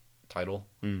free title,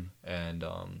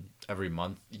 and every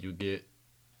month you get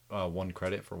 1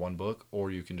 credit for 1 book,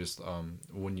 or you can just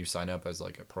when you sign up as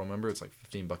like a pro member, it's like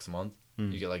 $15 a month.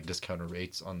 You get like discounted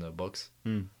rates on the books.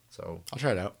 So I'll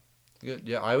try it out. Good.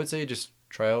 Yeah, I would say just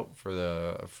try out for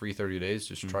the free 30 days.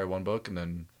 Just try 1 book, and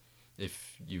then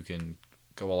if you can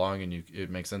go along and it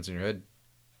makes sense in your head,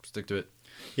 stick to it.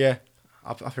 Yeah,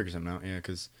 I'll figure something out. Yeah,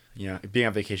 because being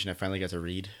on vacation, I finally got to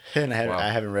read, and I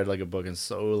haven't read like a book in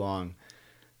so long.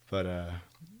 But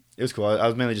it was cool. I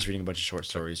was mainly just reading a bunch of short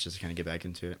stories just to kind of get back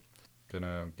into it.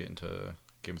 Gonna get into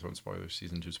Game of Thrones spoilers,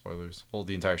 season 2 spoilers, well,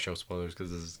 the entire show spoilers,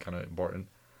 because this is kind of important.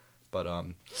 But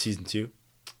season 2.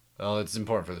 Well, it's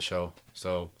important for the show.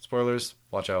 So spoilers,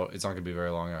 watch out. It's not gonna be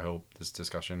very long, I hope, this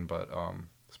discussion. But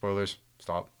spoilers,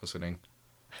 stop listening.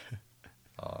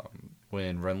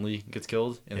 When Renly gets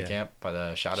killed in the camp by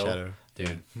the Shadow.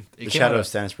 Dude. The Shadow of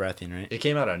Stannis Baratheon, right? It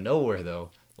came out of nowhere,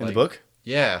 though. In the book?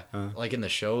 Yeah, like in the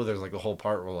show, there's like the whole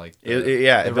part where like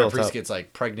the Red Priest gets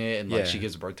like pregnant and like she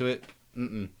gives birth to it.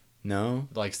 No,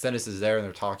 like Stennis is there and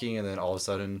they're talking, and then all of a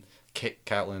sudden,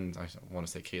 Catelyn, I want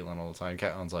to say Caitlyn all the time.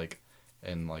 Catelyn's like,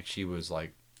 and like she was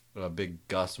like, a big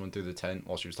gust went through the tent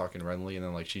while she was talking to Renly, and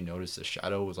then like she noticed the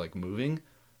shadow was like moving,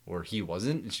 where he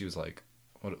wasn't, and she was like,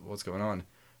 what's going on?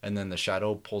 And then the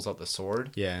shadow pulls out the sword.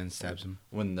 Yeah, and stabs him.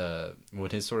 When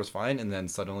his sword is fine, and then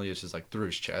suddenly it's just like through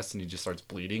his chest, and he just starts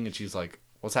bleeding, and she's like,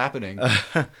 "What's happening?"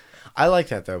 I like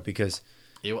that though because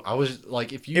I was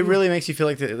like, if you, it really makes you feel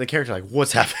like the character, like,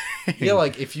 what's happening? Yeah,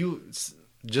 like if you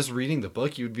just reading the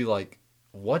book, you would be like,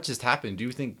 "What just happened? Do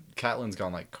you think Catelyn's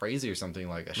gone like crazy or something?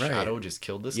 Like a shadow just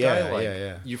killed this guy?"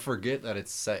 Like, you forget that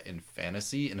it's set in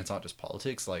fantasy and it's not just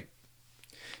politics. Like.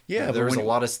 Yeah, there's a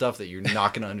lot of stuff that you're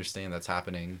not going to understand that's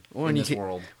happening in this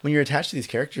world. When you're attached to these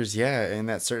characters, in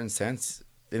that certain sense,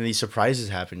 and these surprises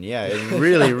happen, it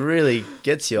really, really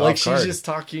gets you like off guard. She's just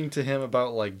talking to him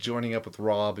about like joining up with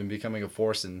Robb and becoming a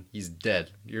force, and he's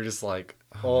dead. You're just like,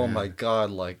 oh my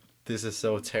god, like this is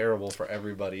so terrible for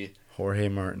everybody. Jorge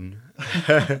Martin.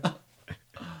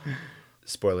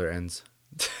 Spoiler ends.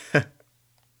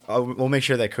 We'll make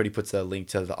sure that Cody puts a link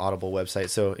to the Audible website,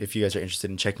 so if you guys are interested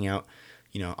in checking out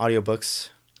audiobooks.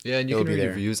 Yeah, and you can read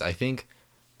reviews. I think,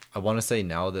 I want to say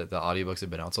now that the audiobooks have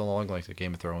been out so long, like the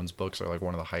Game of Thrones books are like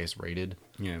one of the highest rated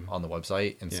on the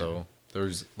website. And so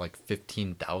there's like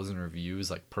 15,000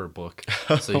 reviews like per book.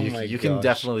 So you can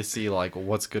definitely see like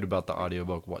what's good about the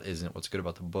audiobook, what isn't, what's good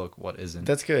about the book, what isn't.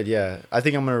 That's good, yeah. I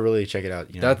think I'm going to really check it out.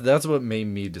 That's what made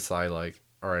me decide like,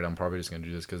 all right, I'm probably just going to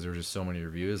do this because there's just so many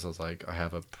reviews. I was like, I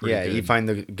have a pretty good... you find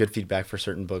the good feedback for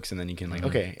certain books and then you can like,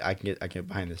 okay, I can get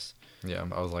behind this. Yeah,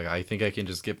 I was like, I think I can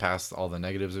just get past all the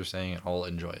negatives they're saying and I'll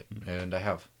enjoy it. And I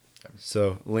have.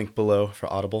 So, link below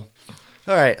for Audible.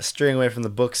 All right, straying away from the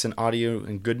books and audio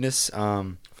and goodness.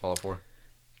 Fallout 4.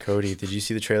 Cody, did you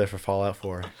see the trailer for Fallout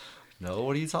 4? No,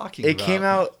 what are you talking about? It came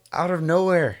out of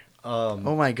nowhere.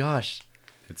 Oh my gosh.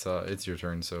 It's your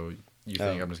turn, so you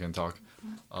think I'm just going to talk.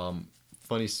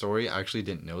 Funny story, I actually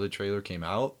didn't know the trailer came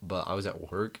out, but I was at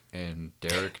work and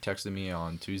Derek texted me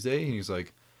on Tuesday and he's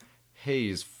like, hey,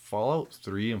 is Fallout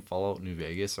 3 and Fallout New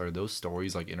Vegas, are those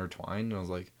stories like intertwined? And I was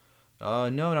like, no,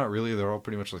 not really. They're all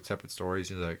pretty much like separate stories.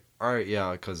 He's like, all right,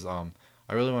 yeah, because I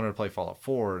really wanted to play Fallout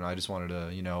 4 and I just wanted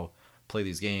to, play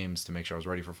these games to make sure I was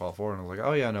ready for Fallout 4. And I was like,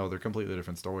 oh yeah, no, they're completely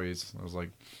different stories. I was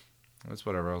like, that's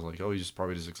whatever. I was like, oh, he's just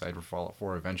probably just excited for Fallout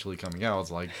 4 eventually coming out. I was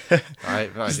like, I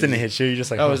just didn't hit you. You're just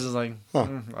like, I was just like,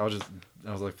 I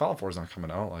was like, Fallout 4 is not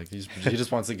coming out. Like he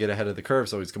just wants to get ahead of the curve,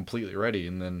 so he's completely ready.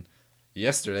 And then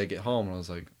yesterday I get home and I was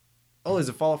like, oh, there's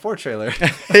a Fallout 4 trailer.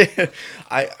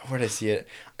 Where'd I see it?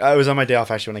 I was on my day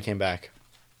off actually when I came back.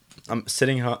 I'm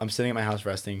sitting at my house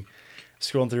resting,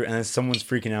 scrolling through, and then someone's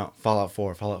freaking out, Fallout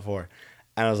 4.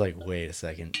 And I was like, wait a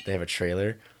second, they have a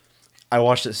trailer? I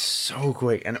watched it so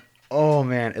quick, and oh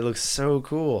man, it looks so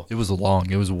cool. It was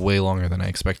long. It was way longer than I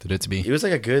expected it to be. It was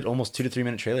like a good almost 2 to 3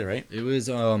 minute trailer, right? It was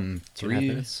 2.5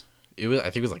 minutes. I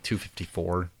think it was like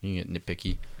 2:54. You can get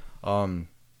nitpicky.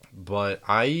 But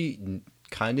I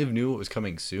kind of knew it was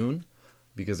coming soon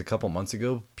because a couple months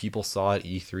ago, people saw at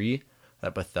E3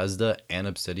 that Bethesda and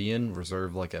Obsidian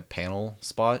reserved like a panel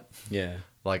spot. Yeah.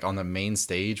 Like on the main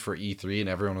stage for E3, and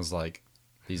everyone was like,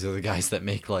 these are the guys that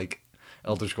make like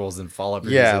Elder Scrolls and Fallout.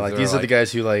 Yeah, like these are the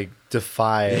guys who like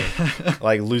defy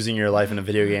like losing your life in a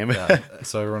video game. Yeah.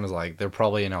 So everyone was like, they're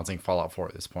probably announcing Fallout 4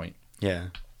 at this point. Yeah.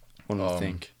 One would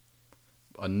think.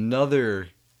 Another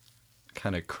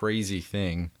kind of crazy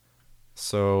thing.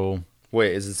 So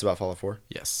wait, is this about Fallout 4?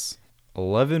 Yes.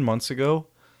 11 months ago.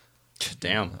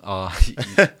 Damn.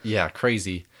 Yeah,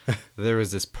 crazy. There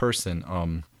was this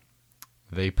person,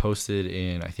 they posted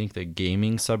in, I think, the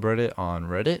gaming subreddit on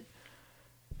Reddit,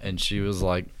 and she was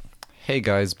like, hey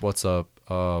guys, what's up?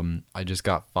 I just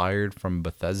got fired from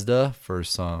Bethesda for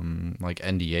some like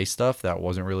NDA stuff that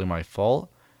wasn't really my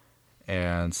fault.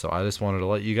 And so I just wanted to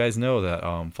let you guys know that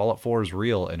Fallout 4 is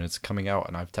real and it's coming out,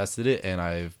 and I've tested it and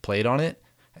I've played on it,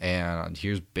 and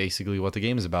here's basically what the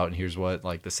game is about, and here's what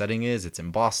like the setting is. It's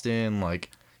in Boston,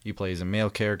 like you play as a male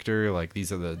character, like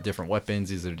these are the different weapons,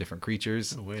 these are the different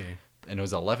creatures. No way. And it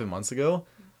was 11 months ago.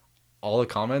 All the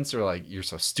comments are like, you're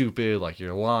so stupid, like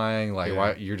you're lying, like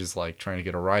why you're just like trying to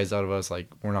get a rise out of us, like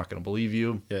we're not gonna believe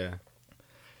you. Yeah.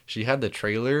 She had the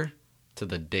trailer to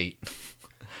the date.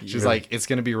 She was like, it's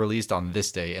gonna be released on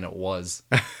this day, and it was.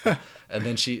 And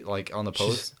then she like on the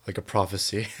post, like a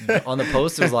prophecy. On the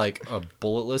post there's like a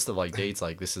bullet list of like dates,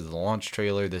 like this is the launch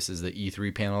trailer, this is the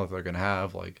E3 panel that they're gonna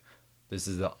have, like this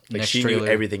is the like next she trailer. knew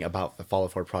everything about the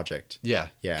Fallout 4 project. Yeah,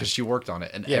 Yeah. because she worked on it,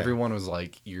 and everyone was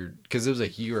like, because it was a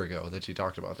year ago that she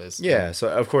talked about this. Yeah, and, so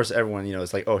of course everyone,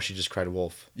 is like, oh, she just cried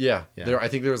wolf. yeah. Yeah. I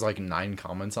think there was like 9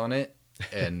 comments on it,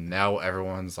 and now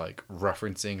everyone's like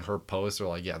referencing her post, or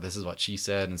like, yeah, this is what she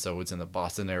said, and so it's in the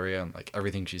Boston area, and like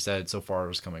everything she said so far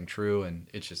is coming true, and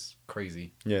it's just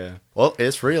crazy. Yeah. Well,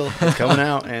 it's real. It's coming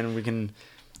out, and we can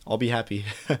all be happy.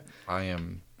 I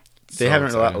am. They so haven't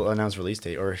excited. announced release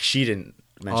date, or she didn't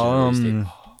mention release date.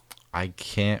 I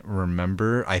can't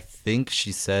remember. I think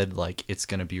she said like it's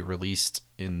gonna be released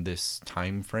in this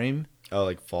time frame. Oh,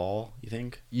 like fall, you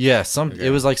think? Yeah, Okay. It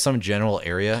was like some general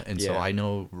area, and so Yeah. I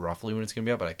know roughly when it's gonna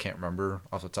be out, but I can't remember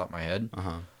off the top of my head.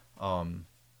 Uh-huh.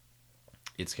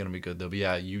 It's gonna be good though. But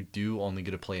yeah, you do only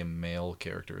get to play a male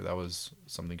character. That was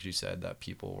something she said that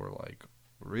people were like,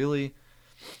 really?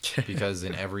 Because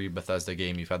in every Bethesda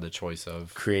game, you've had the choice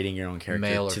of Creating your own character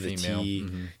male or to the female. T.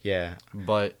 Mhm. Yeah.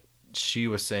 But she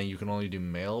was saying you can only do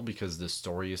male because the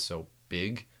story is so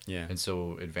big Yeah. and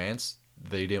so advanced.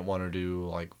 They didn't want to do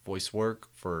like voice work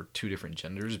for 2 different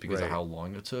genders because of Right. how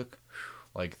long it took.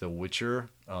 Like The Witcher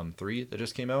 3 that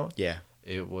just came out, Yeah.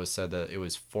 it was said that it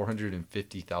was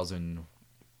 450,000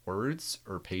 words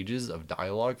or pages of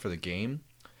dialogue for the game,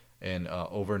 and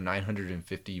over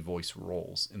 950 voice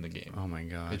roles in the game. Oh my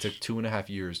gosh. It took 2.5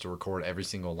 years to record every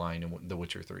single line in The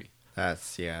Witcher 3.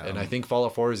 That's And I think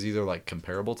Fallout 4 is either like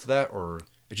comparable to that or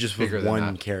it's just bigger with than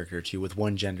one that. character too, with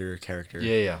one gender character.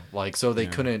 Yeah. Like, so they Yeah.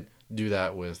 couldn't do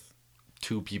that with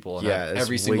 2 people and Yeah, have it's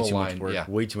every way single too line. much work, Yeah.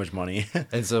 way too much money.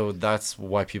 And so that's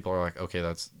why people are like, okay,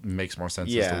 that makes more sense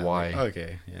as yeah. to why.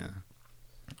 Okay. Yeah.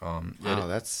 Wow,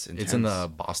 that's intense. It's in the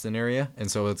Boston area,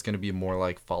 and so it's going to be more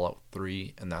like Fallout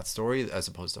 3 and that story as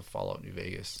opposed to Fallout New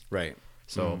Vegas. right.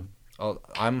 So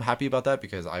I'm happy about that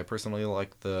because I personally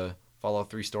like the Fallout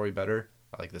 3 story better.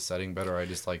 I like the setting better. I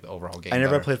just like the overall game I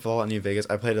never better. played Fallout New Vegas.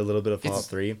 I played a little bit of Fallout It's-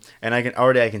 3, and I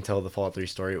can tell the Fallout 3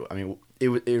 story. I mean, it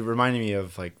reminded me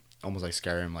of like almost like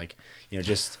Skyrim, like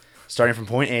just starting from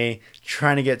point A,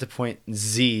 trying to get to point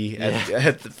Z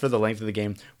for the length of the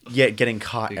game, yet getting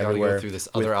caught You gotta everywhere. go through this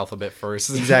other alphabet first.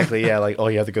 Exactly, yeah. Like,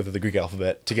 you have to go through the Greek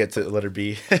alphabet to get to the letter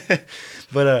B.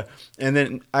 But and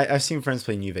then I've seen friends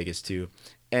play New Vegas too,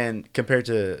 and compared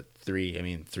to 3, I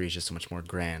mean, 3 is just so much more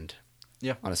grand.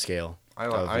 Yeah. On a scale I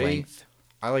of length.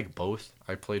 like both.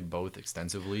 I played both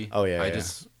extensively. Oh, yeah, I yeah.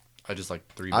 just like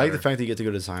 3 I like better. the fact that you get to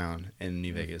go to Zion in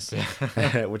New Vegas,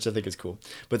 which I think is cool.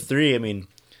 But 3, I mean,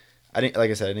 I didn't, like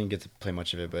I said, I didn't get to play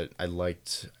much of it, but I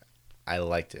liked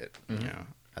it. Mhm. You know,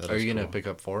 I thought it Are was you gonna cool. pick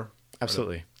up 4?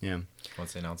 Absolutely, yeah.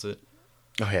 Once they announce it?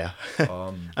 Oh yeah.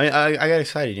 Um, I mean, I got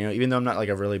excited. Even though I'm not like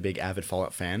a really big avid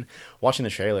Fallout fan, watching the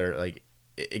trailer, like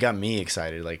it got me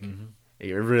excited. Like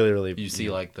it really, really. you see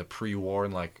like the pre-war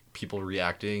and like people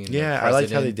reacting. And Yeah, the I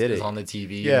liked how they president did is it. on the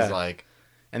TV. Yeah. He's like,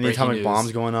 and the breaking atomic news.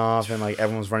 bombs going off, and like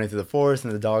everyone's running through the forest,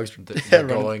 and the dogs. they're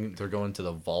running. going to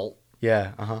the vault.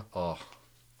 Yeah. Uh huh.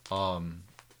 Oh,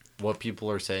 what people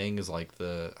are saying is like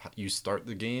you start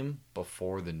the game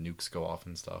before the nukes go off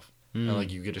and stuff, and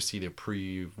like you get to see the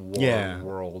pre-war Yeah.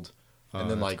 world, Oh, and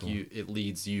then that's like cool. it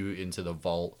leads you into the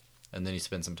vault, and then you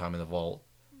spend some time in the vault,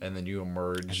 and then you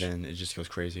emerge. And then it just goes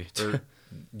crazy. Or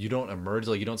you don't emerge,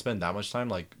 like you don't spend that much time.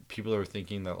 Like people are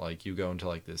thinking that like you go into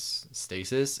like this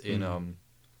stasis in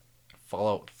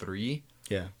Fallout 3.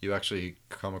 Yeah. You actually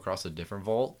come across a different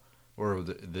vault where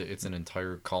it's an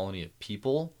entire colony of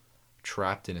people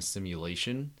trapped in a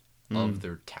simulation of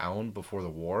their town before the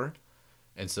war.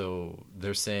 And so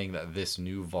they're saying that this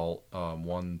new vault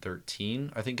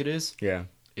 113, I think it is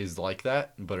like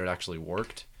that, but it actually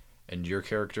worked. And your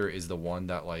character is the one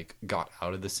that like got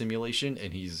out of the simulation,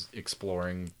 and he's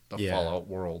exploring the Fallout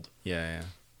world. Yeah.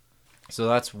 So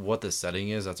that's what the setting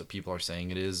is. That's what people are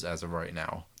saying it is as of right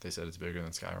now. They said it's bigger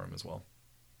than Skyrim as well.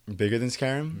 Bigger than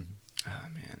Skyrim. Oh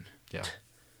man. Yeah,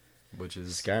 which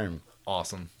is Skyrim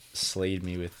awesome. slayed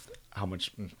me with how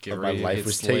much Get of my ready to life get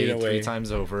was slayed taken away 3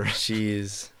 times over,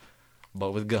 Jeez.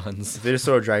 but with guns. If they just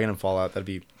throw a dragon in Fallout, that'd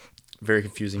be very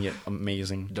confusing yet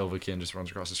amazing. Dovahkiin just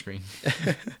runs across the screen.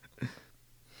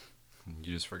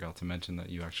 You just forgot to mention that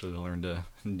you actually learned a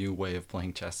new way of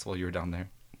playing chess while you were down there.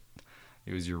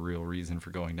 It was your real reason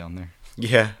for going down there.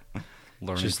 Yeah.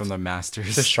 Learning Just from the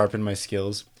masters. To sharpen my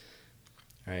skills.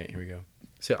 All right, here we go.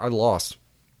 See, I lost.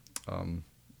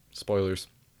 Spoilers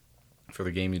for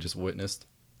the game you just witnessed,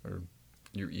 or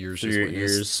your ears Through just your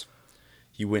witnessed. ears.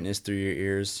 You witnessed through your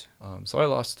ears. So I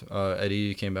lost.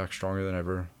 Eddie came back stronger than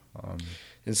ever.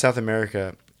 In South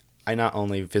America, I not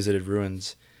only visited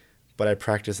ruins, but I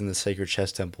practiced in the sacred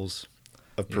chess temples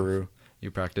of Peru. You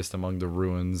practiced among the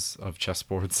ruins of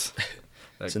chessboards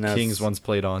that So now kings it's- once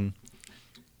played on.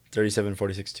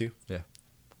 3746 too? Yeah.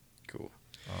 Cool.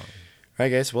 All right,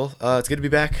 guys. Well, it's good to be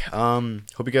back.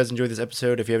 Hope you guys enjoyed this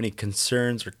episode. If you have any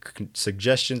concerns or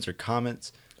suggestions or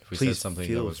comments, if we please said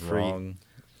something that was free. Wrong,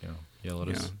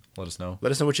 let us know.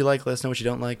 Let us know what you like. Let us know what you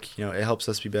don't like. It helps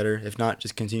us be better. If not,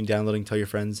 just continue downloading. Tell your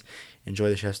friends. Enjoy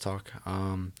the Chef's Talk.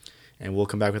 And we'll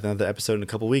come back with another episode in a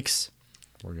couple weeks.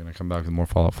 We're gonna come back with more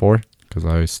Fallout 4 because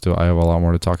I have a lot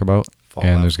more to talk about, Fallout.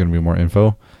 And there's gonna be more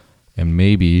info, and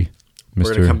maybe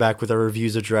we're gonna come back with our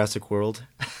reviews of Jurassic World.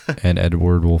 And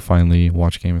Edward will finally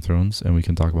watch Game of Thrones, and we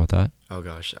can talk about that. Oh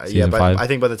gosh, Season 5. I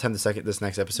think by the time this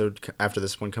next episode after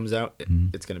this one comes out,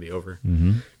 it's gonna be over.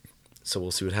 Mm-hmm. So we'll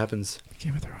see what happens.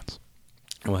 Game of Thrones.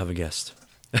 And we'll have a guest.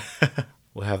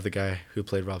 We'll have the guy who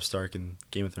played Robb Stark in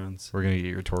Game of Thrones. We're gonna get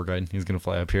your tour guide. He's gonna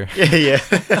fly up here. Yeah.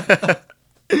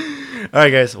 All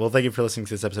right, guys. Well, thank you for listening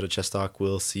to this episode of Chess Talk.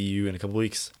 We'll see you in a couple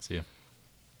weeks. See ya.